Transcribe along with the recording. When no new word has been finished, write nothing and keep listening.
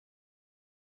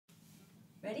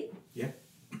Ready? Yeah.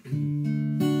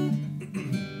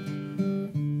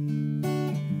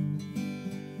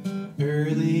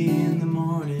 Early in the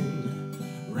morning,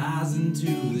 rising to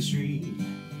the street,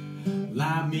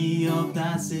 light me up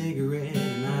that cigarette,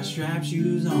 my strap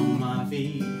shoes on my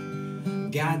feet.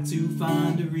 Got to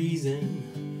find a reason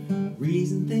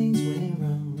things went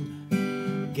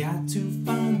wrong. Got to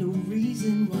find a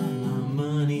reason why my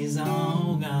money's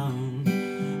all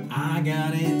gone. I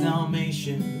got a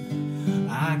Dalmatian,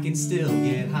 I can still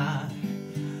get high.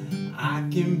 I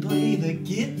can play the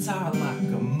guitar like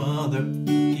a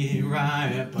motherfucking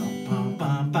riot. Bum, bum,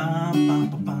 bum, bum, bum,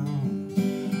 bum, bum.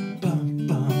 Bum,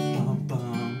 bum, bum,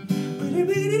 bum.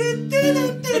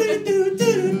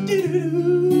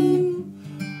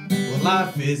 Well,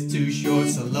 life is too short,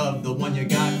 so love the one you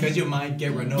got, cause you might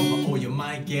get run over or you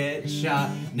might get shot.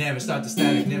 Never start the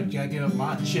static, never get up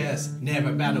my chest.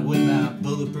 Never battle with my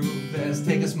bulletproof vest.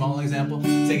 Take a small example,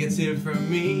 take a tip from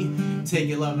me. Take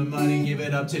your love and money, give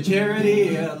it up to charity.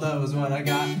 Yeah, love is what I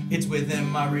got, it's within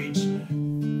my reach.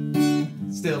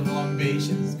 Still no long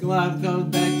patience, go out,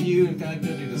 come back to you and kind of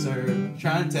good you deserve.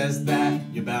 Try and test that,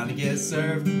 you're bound to get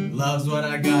served. Love's what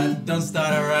I got, don't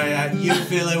start a riot. You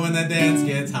feel it when the dance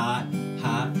gets hot,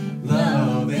 hot.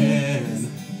 Loving is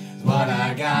what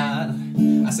I got.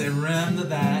 I say remember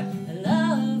that.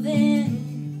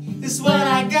 Loving is what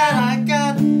I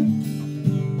got,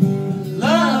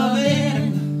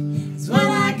 Loving is what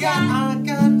I got,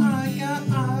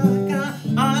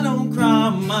 I don't cry,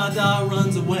 my dog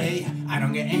runs away. I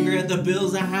don't get angry at the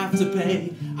bills I have to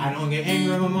pay. I don't get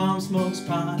angry when my mom smokes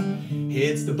pot.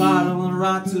 Hits the bottle and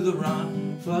rock to the rock.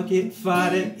 Fuck it,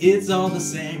 fight it, it's all the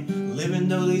same. Living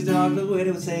though these dogs the way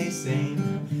to stay sane.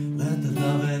 Let the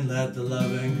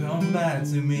loving come back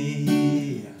to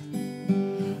me.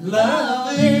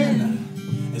 Loving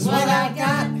is what I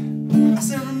got. I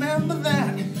said remember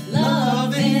that.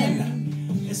 Loving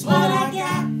is what I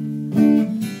got.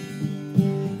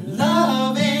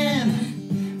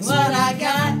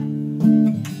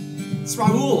 It's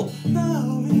Raul.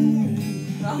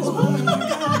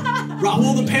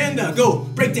 Raul the panda. Go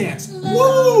break dance.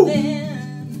 Woo!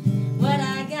 What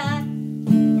I got.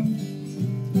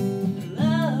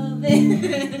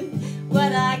 Loving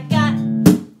what I got.